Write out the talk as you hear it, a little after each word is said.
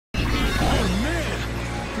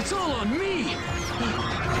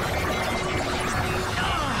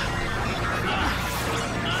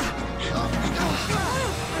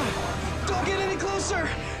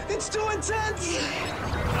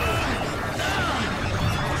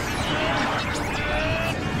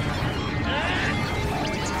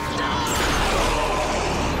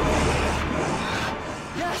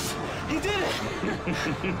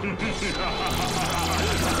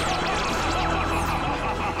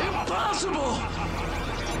impossible!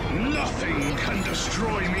 Nothing can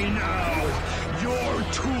destroy me now. You're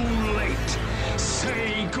too late.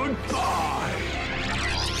 Say goodbye.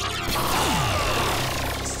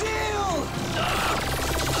 Steel!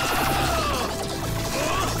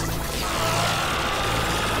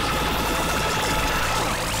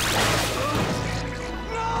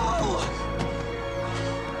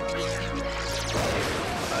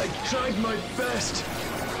 I tried my best.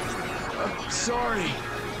 I'm sorry,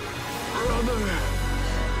 brother.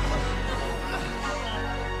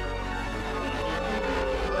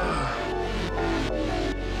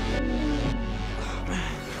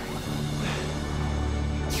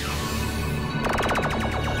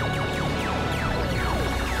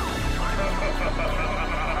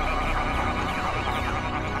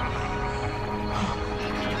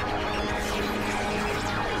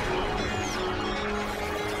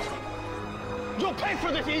 You'll pay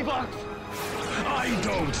for this, Evox! I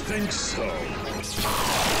don't think so.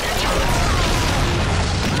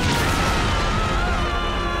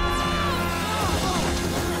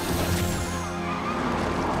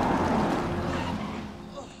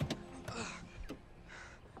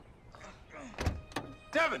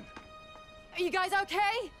 Devin! Are you guys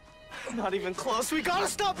okay? Not even close. We gotta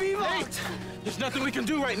stop Evox! Nate! There's nothing we can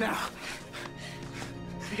do right now.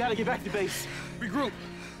 We gotta get back to base. Regroup.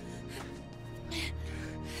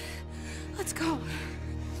 Let's go.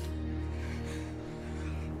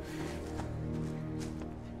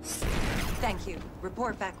 Thank you.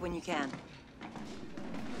 Report back when you can.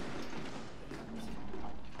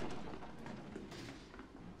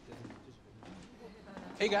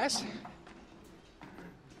 Hey guys,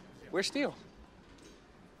 where's Steel?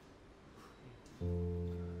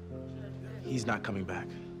 He's not coming back.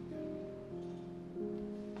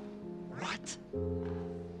 What?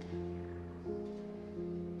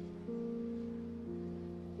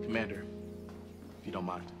 Commander, if you don't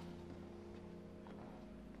mind.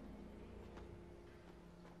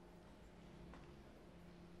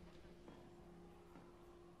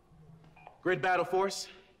 Grid Battle Force,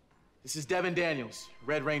 this is Devin Daniels,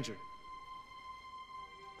 Red Ranger.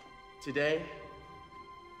 Today,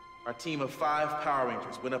 our team of 5 Power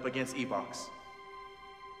Rangers went up against Evox.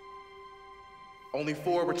 Only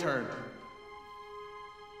 4 returned.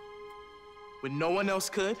 When no one else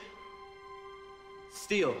could,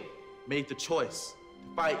 Steel made the choice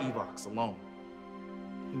to fight Evox alone.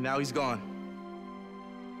 And now he's gone.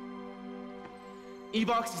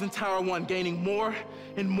 Evox is in Tower 1, gaining more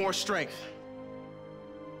and more strength.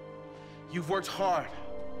 You've worked hard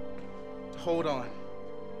to hold on.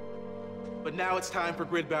 But now it's time for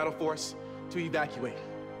Grid Battle Force to evacuate.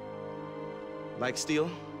 Like Steel,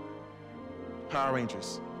 Power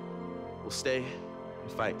Rangers will stay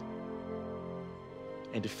and fight.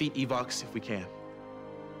 And defeat Evox if we can.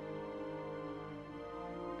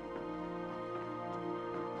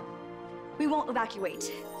 We won't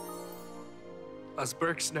evacuate. Us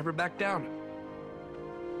Burks never back down.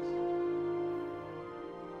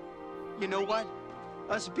 You know what?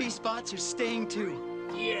 Us Beast Bots are staying too.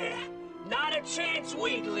 Yeah, not a chance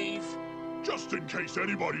we'd leave. Just in case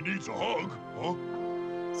anybody needs a hug, huh?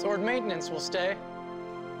 Sword maintenance will stay.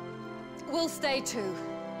 We'll stay too.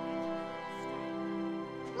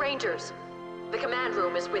 Rangers, the command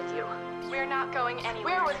room is with you. We're not going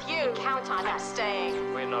anywhere. We're with you. You can count on us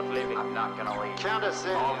staying. We're not leaving. I'm not gonna leave. Count us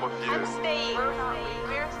in. I'm with you. I'm staying. We're not leaving.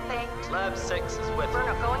 We're staying. Lab 6 is with We're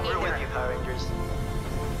not going We're either. with you, Power Rangers.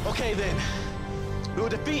 Okay then, we will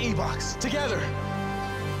defeat Evox together.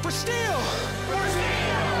 For Steel!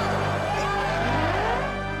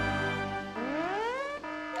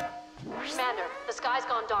 For Commander, the sky's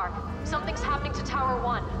gone dark. Something's happening to Tower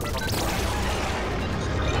 1.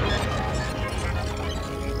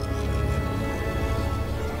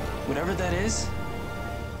 Whatever that is,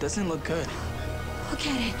 doesn't look good. Look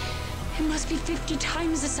at it. It must be 50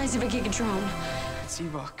 times the size of a Gigatron. It's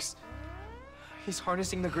Evox. He's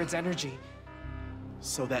harnessing the grid's energy.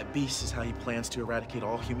 So that beast is how he plans to eradicate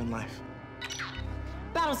all human life.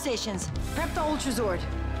 Battle stations, prep the Ultrazord.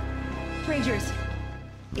 Rangers,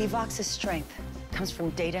 Evox's strength comes from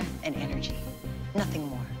data and energy, nothing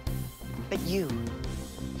more. But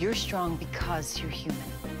you're strong because you're human.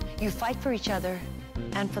 You fight for each other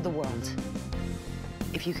and for the world.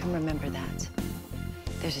 If you can remember that,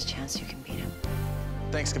 there's a chance you can beat him.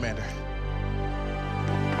 Thanks, Commander.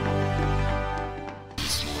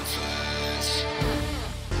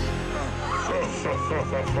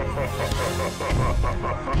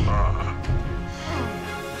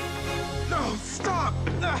 No, stop!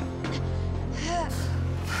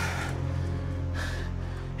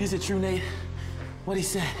 Is it true, Nate? What he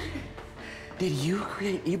said? Did you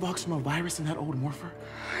create Evox from a virus in that old morpher?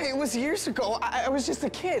 It was years ago. I was just a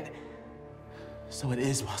kid. So it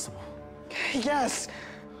is possible. Yes.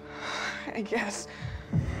 I guess.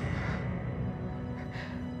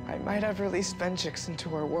 I might have released Venjix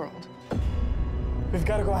into our world. We've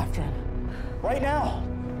got to go after him. Right now.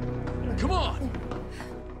 Come on!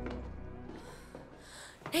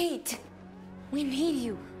 Nate, we need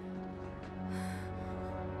you.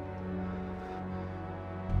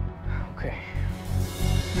 Okay.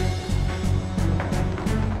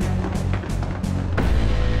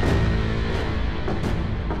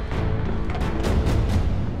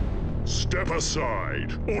 Step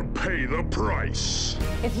aside or pay the price.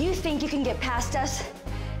 If you think you can get past us,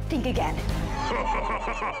 think again.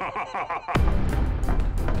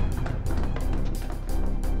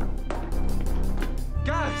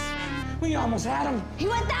 Guys, we almost had him. He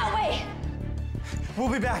went that way! We'll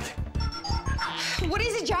be back. What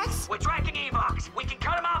is it, Jax? We're tracking Evox. We can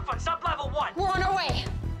cut him off on sub-level 1. We're on our way.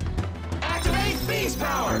 Activate beast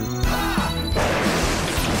power!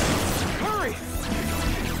 Hurry!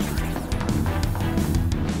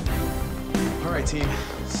 All right, team,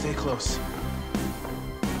 stay close.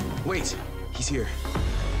 Wait, he's here.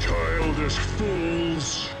 Childish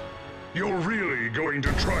fools. You're really going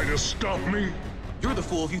to try to stop me? You're the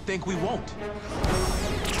fool if you think we won't.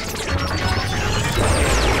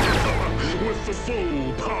 With the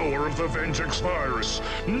full power of the Venjix virus,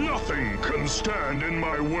 nothing can stand in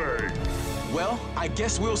my way. Well, I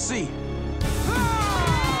guess we'll see.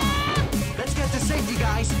 Let's get to safety,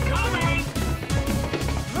 guys. Coming!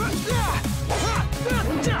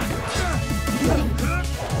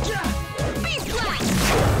 Beast blast!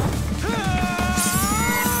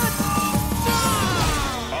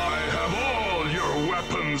 I have all your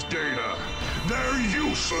weapons data. They're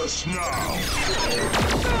useless now.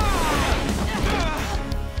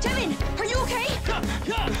 Devin, are you okay?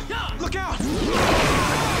 Look out!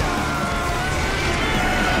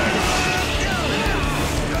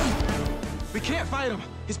 We can't fight him.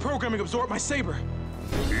 His programming absorbed my saber.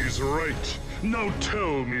 He's right. Now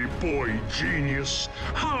tell me, boy genius,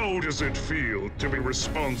 how does it feel to be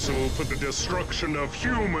responsible for the destruction of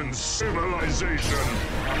human civilization?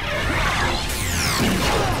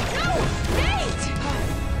 No! Nate!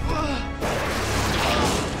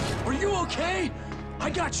 Are you okay? I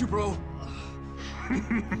got you, bro.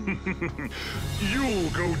 You'll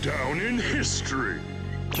go down in history.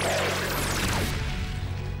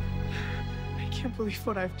 I can't believe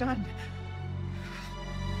what I've done.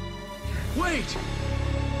 Wait!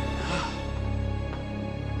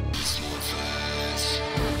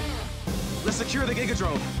 Let's secure the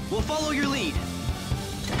Gigadrome. We'll follow your lead.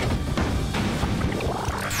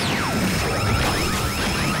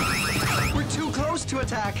 We're too close to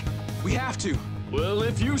attack. We have to. Well,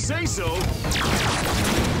 if you say so.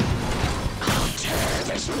 I'll tear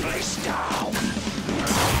this place down.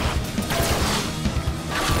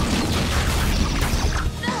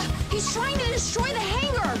 He's trying to destroy the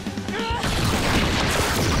hangar!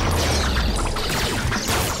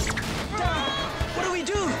 What do we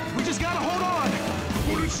do? We just gotta hold on.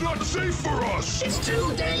 But it's not safe for us. It's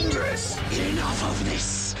too dangerous. Enough of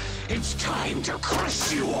this. It's time to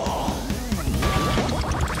crush you all.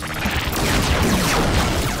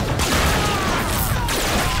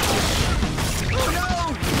 Oh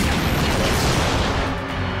no!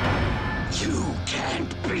 You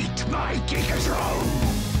can't beat my Gigadrome.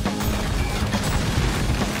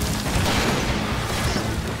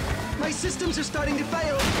 My systems are starting to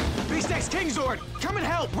fail. Beast X King Zord, come and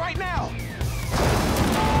help right now.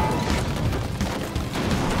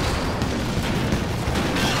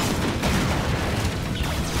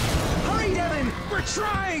 Hurry, Devin! We're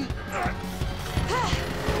trying.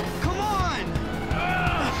 Come on!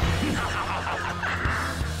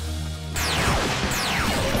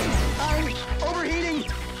 I'm overheating,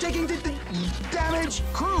 taking the damage.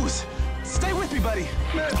 Cruz, stay with me, buddy.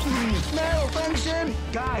 Malfunction.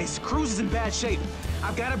 Guys, Cruz is in bad shape.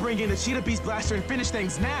 I've got to bring in the Cheetah Beast Blaster and finish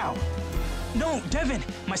things now. No, Devin!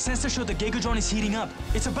 My sensor showed the Gigadrone is heating up.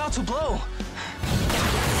 It's about to blow.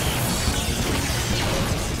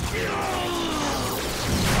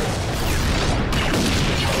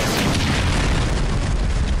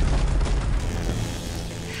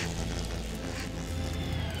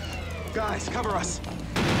 Guys, cover us.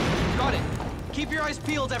 Got it. Keep your eyes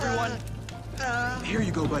peeled, everyone. Here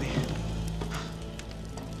you go, buddy.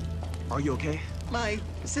 Are you okay? My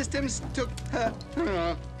systems took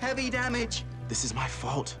heavy damage. This is my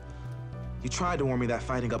fault. You tried to warn me that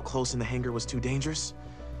fighting up close in the hangar was too dangerous,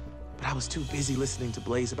 but I was too busy listening to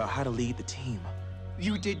Blaze about how to lead the team.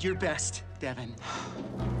 You did your best, Devin.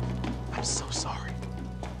 I'm so sorry.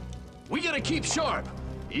 We gotta keep sharp.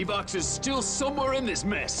 Evox is still somewhere in this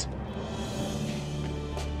mess.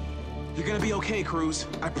 You're gonna be okay, Cruz.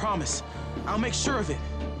 I promise. I'll make sure of it.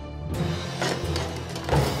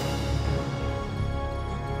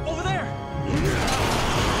 Over there!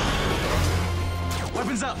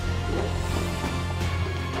 Weapons up!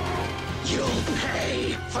 You'll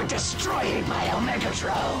pay for destroying my Omega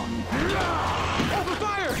drone. Open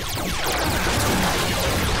fire!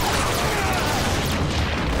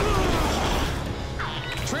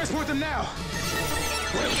 Transport them now!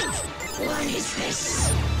 Wait, what is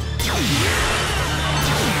this?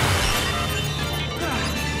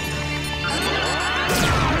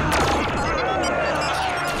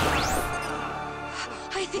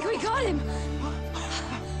 I think we got him.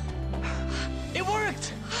 It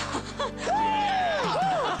worked!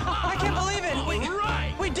 I can't believe it!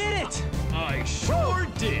 We did it! I sure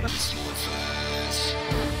did.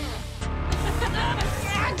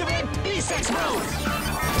 Activate Beast-X mode!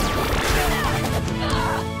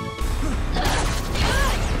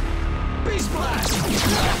 Beast Blast!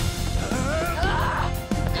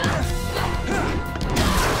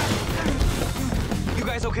 You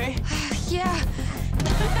guys okay? Yeah.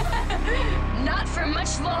 Not for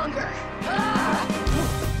much longer.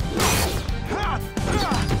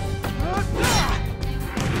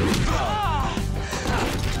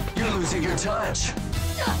 You're losing your touch.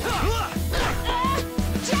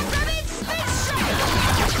 Jackrabbit spin strike!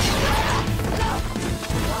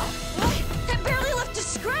 That barely left a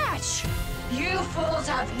scratch. You fools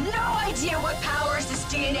have no idea what powers this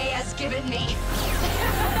DNA has given me.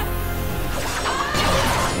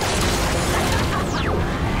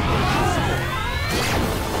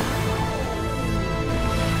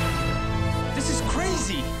 This is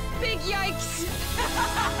crazy! Big yikes.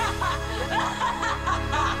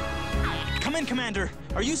 Come in, Commander.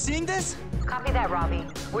 Are you seeing this? Copy that, Robbie.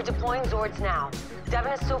 We're deploying Zords now.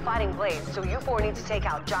 Devin is still fighting Blades, so you four need to take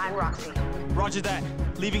out Giant Roxy. Roger that.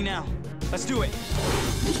 Leaving now. Let's do it.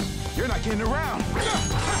 You're not getting around!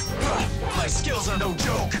 My skills are no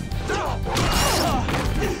joke!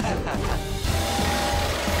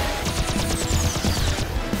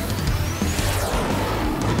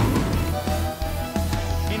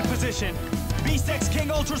 In position. Beast-X King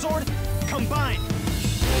Ultrazord, combine!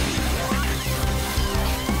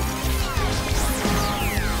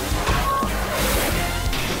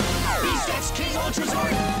 Beast-X King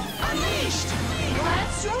Ultrazord, unleashed!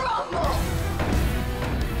 Let's rumble!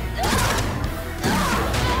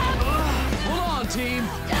 Hold on, team.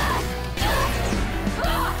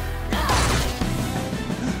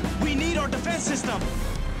 We need our defense system!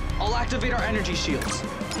 I'll activate our energy shields.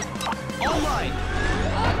 Online!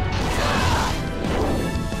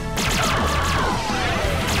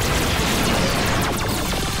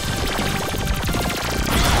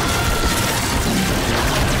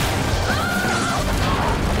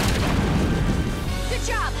 Good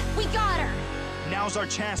job. We got her. Now's our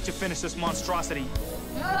chance to finish this monstrosity.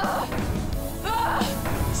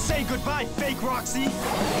 Say goodbye, fake Roxy!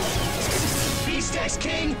 Beast-X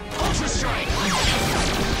King, Ultra Strike!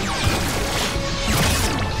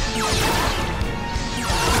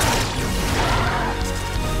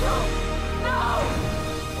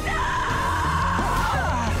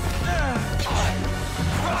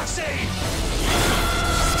 Roxy!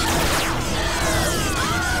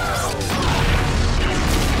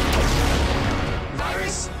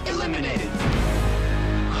 Virus eliminated.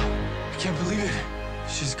 I can't believe it.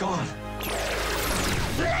 She's gone.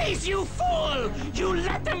 Blaze, you fool! You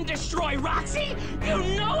let them destroy Roxy? You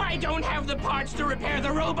know I don't have the parts to repair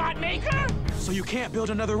the robot maker! So you can't build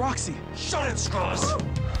another Roxy? Shut it, Scross!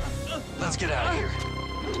 Let's get out of here.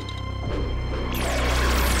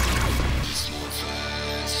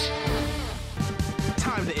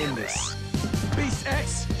 Time to end this.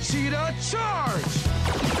 Beast-X, Cheetah, charge!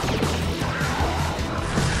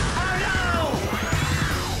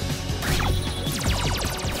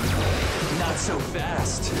 Not so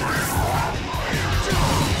fast.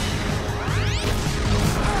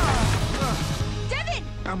 Devin!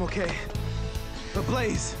 I'm okay. But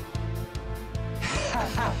Blaze...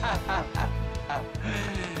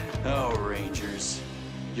 Oh, Rangers.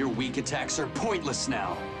 Your weak attacks are pointless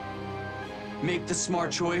now. Make the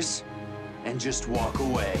smart choice and just walk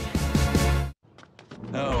away.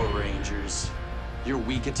 Oh, Rangers. Your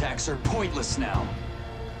weak attacks are pointless now.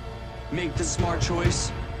 Make the smart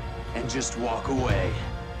choice and just walk away.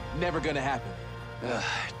 Never gonna happen.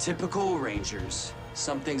 Typical Rangers.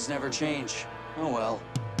 Some things never change. Oh well,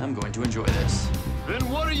 I'm going to enjoy this. Then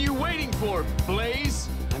what are you waiting for, Blaze?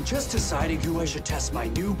 I'm just deciding who I should test my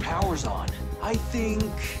new powers on. I think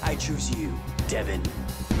I choose you, Devin.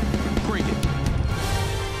 Bring it.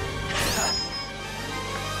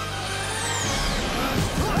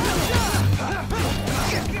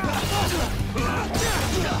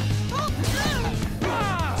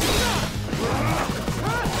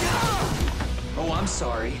 Oh, I'm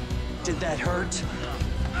sorry. Did that hurt?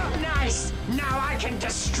 Nice! Now I can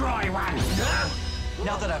destroy one!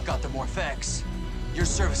 Now that I've got the Morph-X, your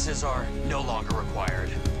services are no longer required.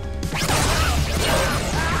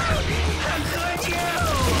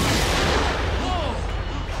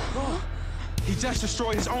 He just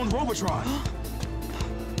destroyed his own Robotron.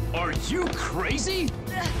 Are you crazy?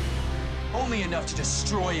 Only enough to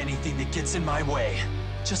destroy anything that gets in my way.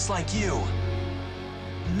 Just like you.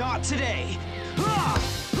 Not today. Ha!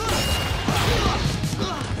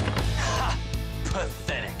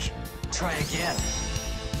 Pathetic. Try again.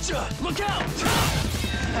 Look out!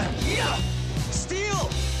 Steel!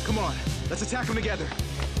 Come on, let's attack him together.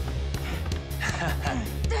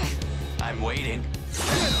 I'm waiting.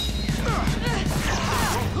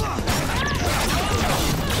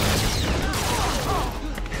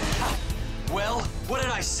 Well, what did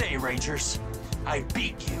I say, Rangers? I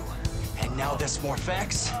beat you. And now this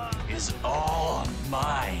Morph-X is all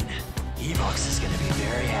mine. Evox is gonna be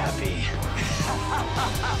very happy.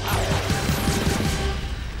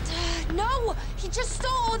 No! He just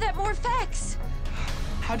stole all that Morph-X!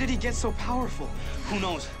 How did he get so powerful? Who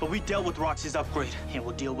knows, but we dealt with Roxy's upgrade, and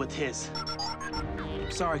we'll deal with his.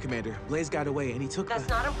 Sorry, Commander. Blaze got away and he took That's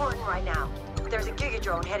not important right now. There's a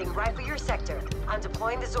Gigadrone heading right for your sector. I'm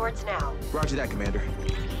deploying the Zords now. Roger that, Commander.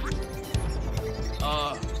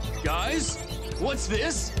 Guys? What's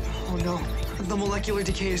this? Oh no, the molecular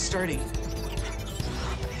decay is starting.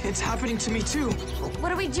 It's happening to me too. What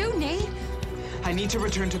do we do, Nate? I need to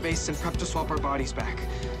return to base and prep to swap our bodies back.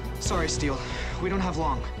 Sorry, Steel. We don't have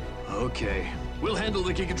long. Okay. We'll handle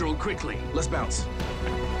the Gigadrone quickly. Let's bounce.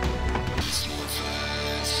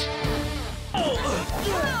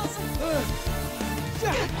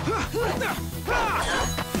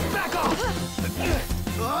 Back off!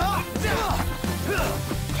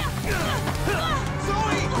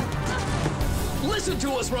 Zoe! Listen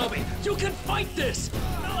to us, Robbie! You can fight this!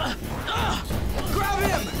 Grab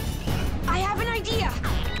him! I have an idea!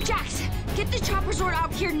 Jax, get the chopper Zord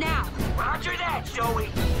out here now! Roger that, Zoe!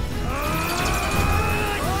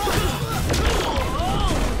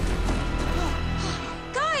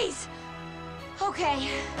 Guys! Okay.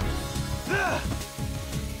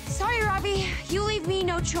 Sorry, Robbie. You leave me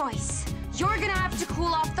no choice. You're gonna have to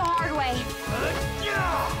cool off the hard way.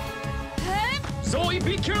 Zoe,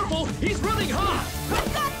 be careful! He's running hot! I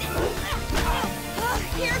got this!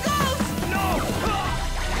 Here goes! No!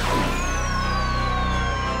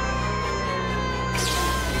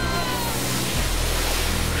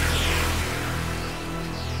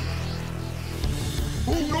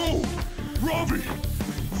 Oh no! Robbie!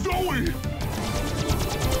 Zoe!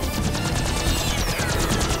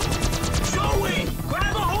 Zoe!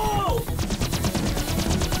 Grab a hold!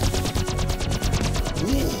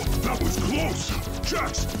 Ooh, that was close!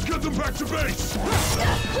 Jax, get them back to base!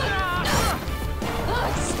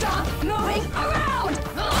 Stop moving around!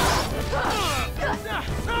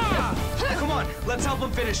 Come on, let's help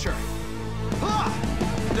him finish her.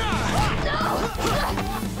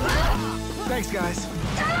 Thanks, guys.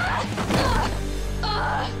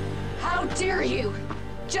 How dare you?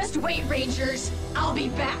 Just wait, Rangers. I'll be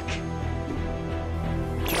back.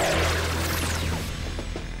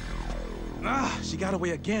 She got away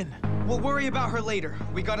again. We'll worry about her later.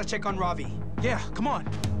 We gotta check on Ravi. Yeah, come on.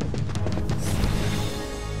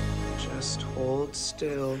 Just hold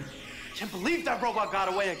still. Can't believe that robot got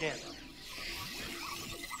away again.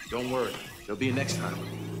 Don't worry. There'll be a next time.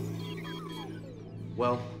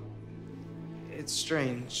 Well, It's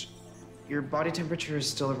strange. Your body temperature is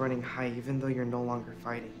still running high even though you're no longer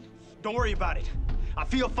fighting. Don't worry about it. I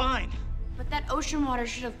feel fine. But that ocean water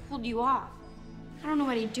should have cooled you off. I don't know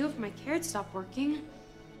what I'd do if my carrot stopped working.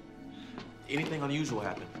 anything unusual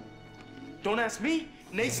happened? Don't ask me.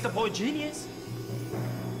 Nate's the boy genius.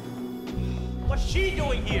 What's she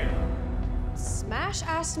doing here? Smash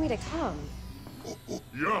asked me to come.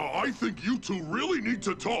 Yeah, I think you two really need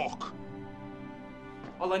to talk.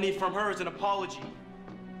 All I need from her is an apology.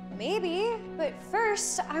 Maybe, but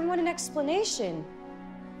first, I want an explanation.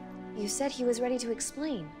 You said he was ready to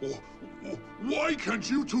explain. Why can't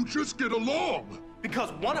you two just get along?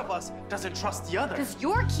 Because one of us doesn't trust the other. Because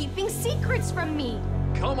you're keeping secrets from me.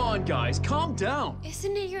 Come on, guys, calm down.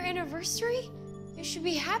 Isn't it your anniversary? You should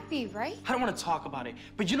be happy, right? I don't want to talk about it,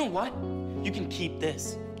 but you know what? You can keep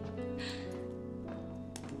this.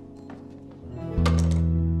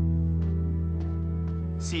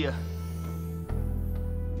 See ya.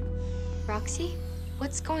 Roxy,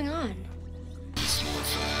 what's going on?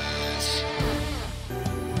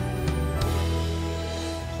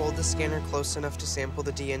 Hold the scanner close enough to sample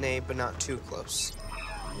the DNA, but not too close.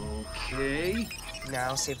 Okay.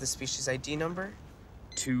 Now save the species ID number.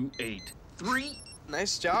 283.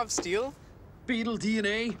 Nice job, Steel. Beetle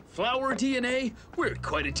DNA, flower DNA. We're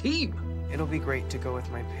quite a team. It'll be great to go with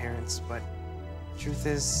my parents, but truth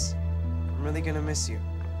is, I'm really gonna miss you.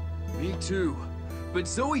 Me too. But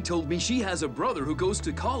Zoe told me she has a brother who goes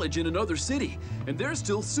to college in another city, and they're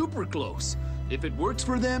still super close. If it works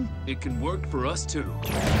for them, it can work for us too.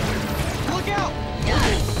 Look out!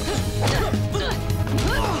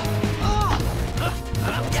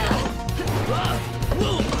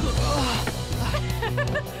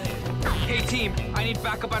 Hey team, I need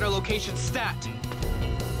backup at our location stat.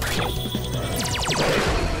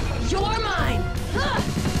 You're mine!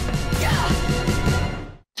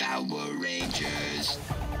 Power Rangers.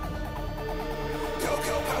 Go,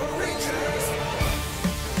 go, Power Rangers!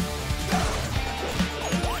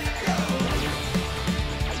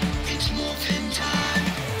 It's Morphin time.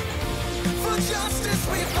 For justice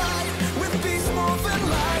we fight, with Beast Morphin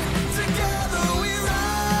light. Together we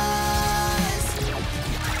rise!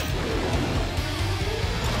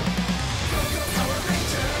 Go, go, Power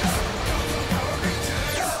Rangers! Go, go, Power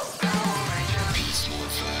Rangers! Go, Power Rangers! Beast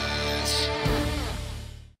Morphers.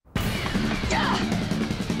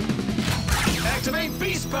 Activate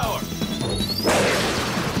beast power!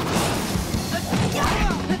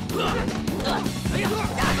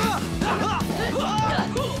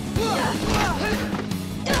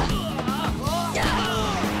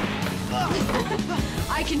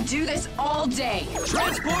 I can do this all day.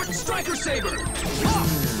 Transport Striker Saber!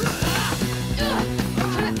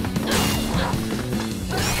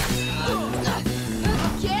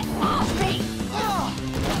 Get off me!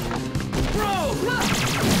 Bro!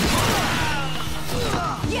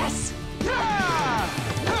 Yes!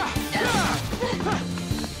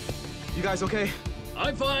 You guys okay?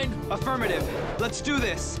 I'm fine. Affirmative. Let's do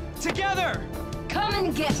this. Together! Come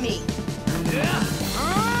and get me!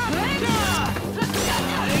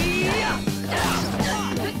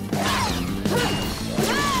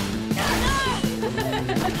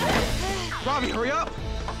 Robbie, hurry up!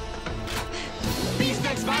 Beast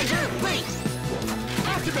X visor, wait!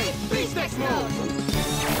 Activate Beast X mode!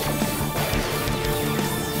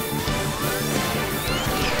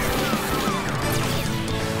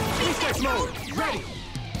 Beast X mode! Ready!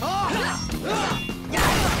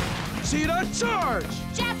 Cheetah charge!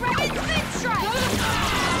 Jackrabbit Spin Strike!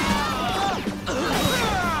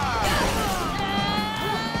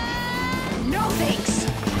 No thanks!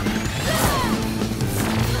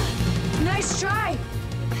 Nice try!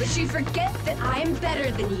 But you forget that I am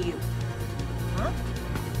better than you. Huh?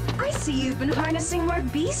 I see you've been harnessing more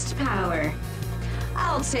beast power.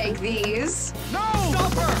 I'll take these. No!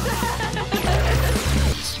 Stop her!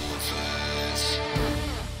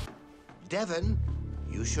 Devin,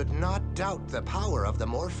 you should not doubt the power of the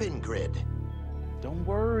Morphin Grid. Don't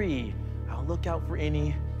worry. I'll look out for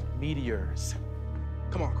any meteors.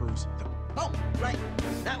 Come on, Cruz. Oh, right.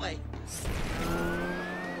 That way.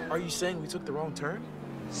 Are you saying we took the wrong turn?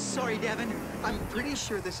 Sorry, Devin. I'm pretty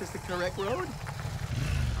sure this is the correct road.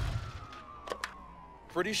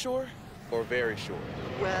 Pretty sure or very sure?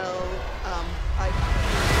 Well,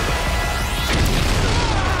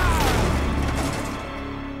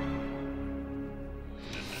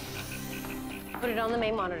 Put it on the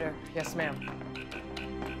main monitor. Yes, ma'am.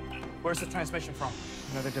 Where's the transmission from?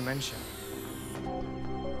 Another dimension.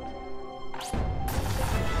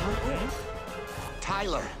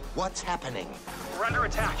 Tyler, what's happening? We're under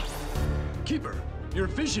attack. Keeper, your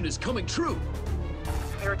vision is coming true.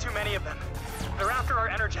 There are too many of them. They're after our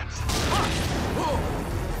energems.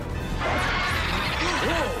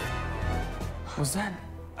 Was that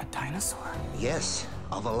a dinosaur? Yes,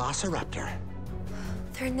 a velociraptor.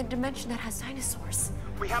 They're in the dimension that has dinosaurs.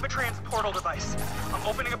 We have a transportal device. I'm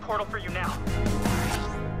opening a portal for you now.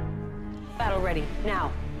 Battle ready,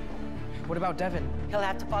 now. What about Devin? He'll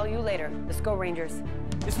have to follow you later. Let's go, Rangers.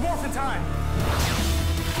 It's morphin' time!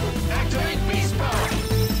 Activate beast power!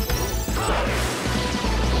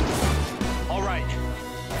 All right.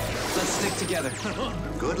 Let's stick together.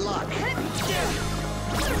 Good luck.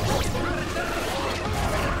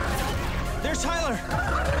 There's Tyler!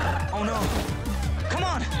 Oh no. Come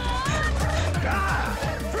on!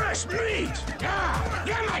 Fresh meat!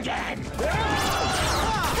 Them again!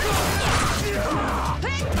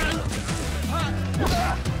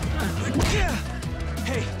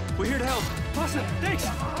 Hey, we're here to help. Awesome, thanks!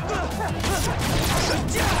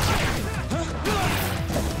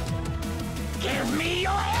 Give me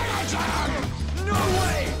your energy! No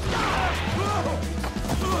way!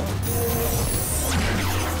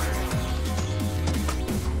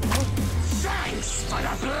 Thanks for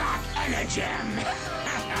the black energy!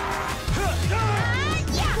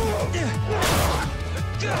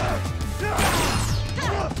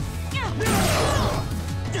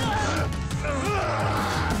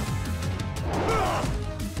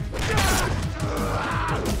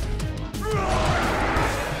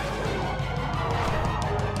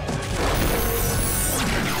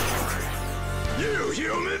 You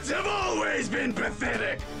humans have always been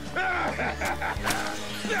pathetic!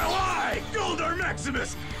 Now I, Goldar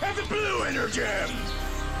Maximus, have the blue energy!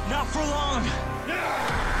 Not for long!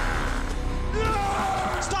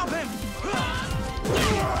 Stop him!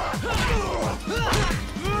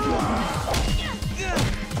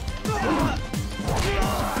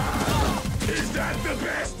 Is that the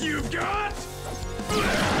best you've got?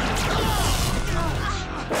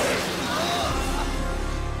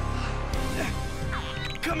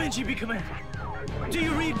 Come in, GB Commander. Do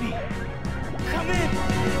you read me? Come in!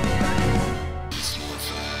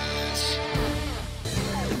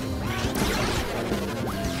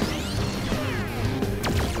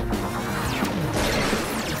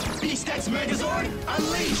 Beast-X Megazord,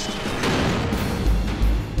 unleashed!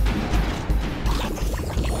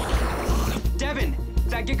 Devin,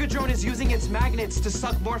 that Giga drone is using its magnets to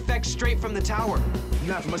suck Morph-X straight from the tower.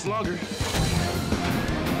 Not for much longer.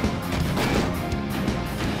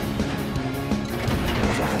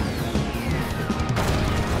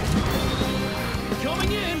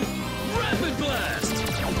 Coming in! Rapid blast!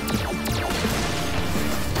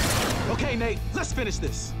 Okay, Nate, let's finish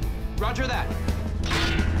this. Roger that.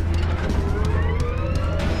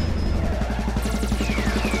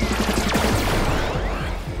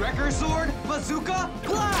 Wrecker Sword, Bazooka,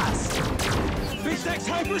 Blast! Beast-X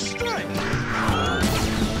Hyper Strike!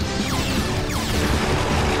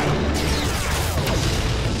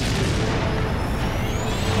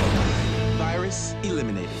 Virus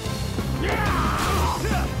eliminated.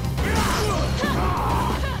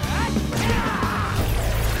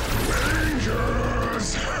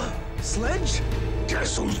 Rangers! Sledge?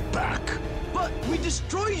 Guess who's back? But we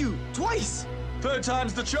destroy you twice! Third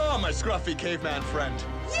time's the charm, my scruffy caveman friend.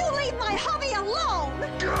 You leave my hubby alone!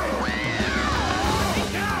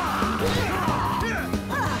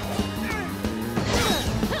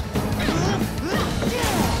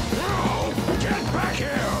 Get back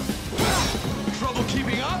here! Trouble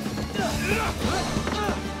keeping up?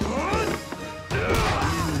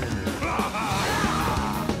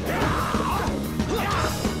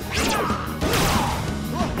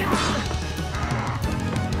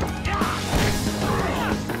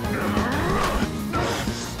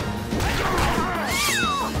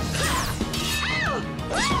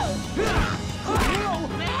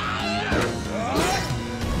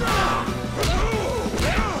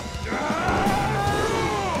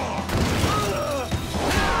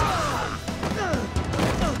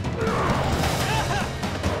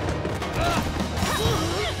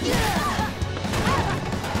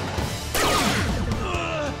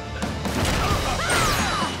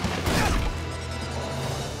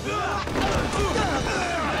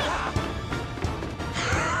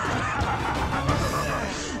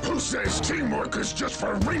 Says teamwork is just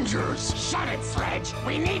for Rangers. Shut it, Sledge!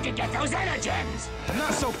 We need to get those energens!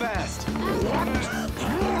 Not so fast.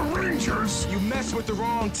 What? More Rangers? You messed with the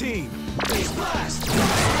wrong team. Beast Blast!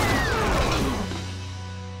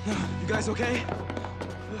 You guys okay?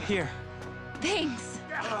 Here. Thanks.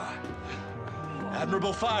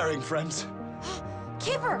 Admirable firing, friends.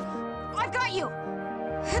 Keeper, I've got you.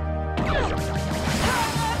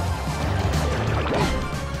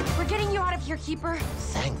 We're getting you out of here, Keeper.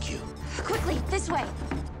 Thank you. Quickly, this way.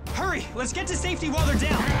 Hurry! Let's get to safety while they're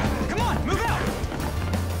down! Come on, move out!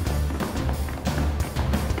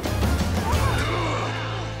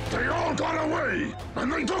 They all got away,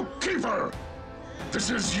 and they took Keeper. This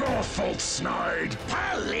is your fault, Snide.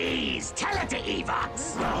 Please, tell it to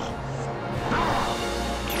Evox!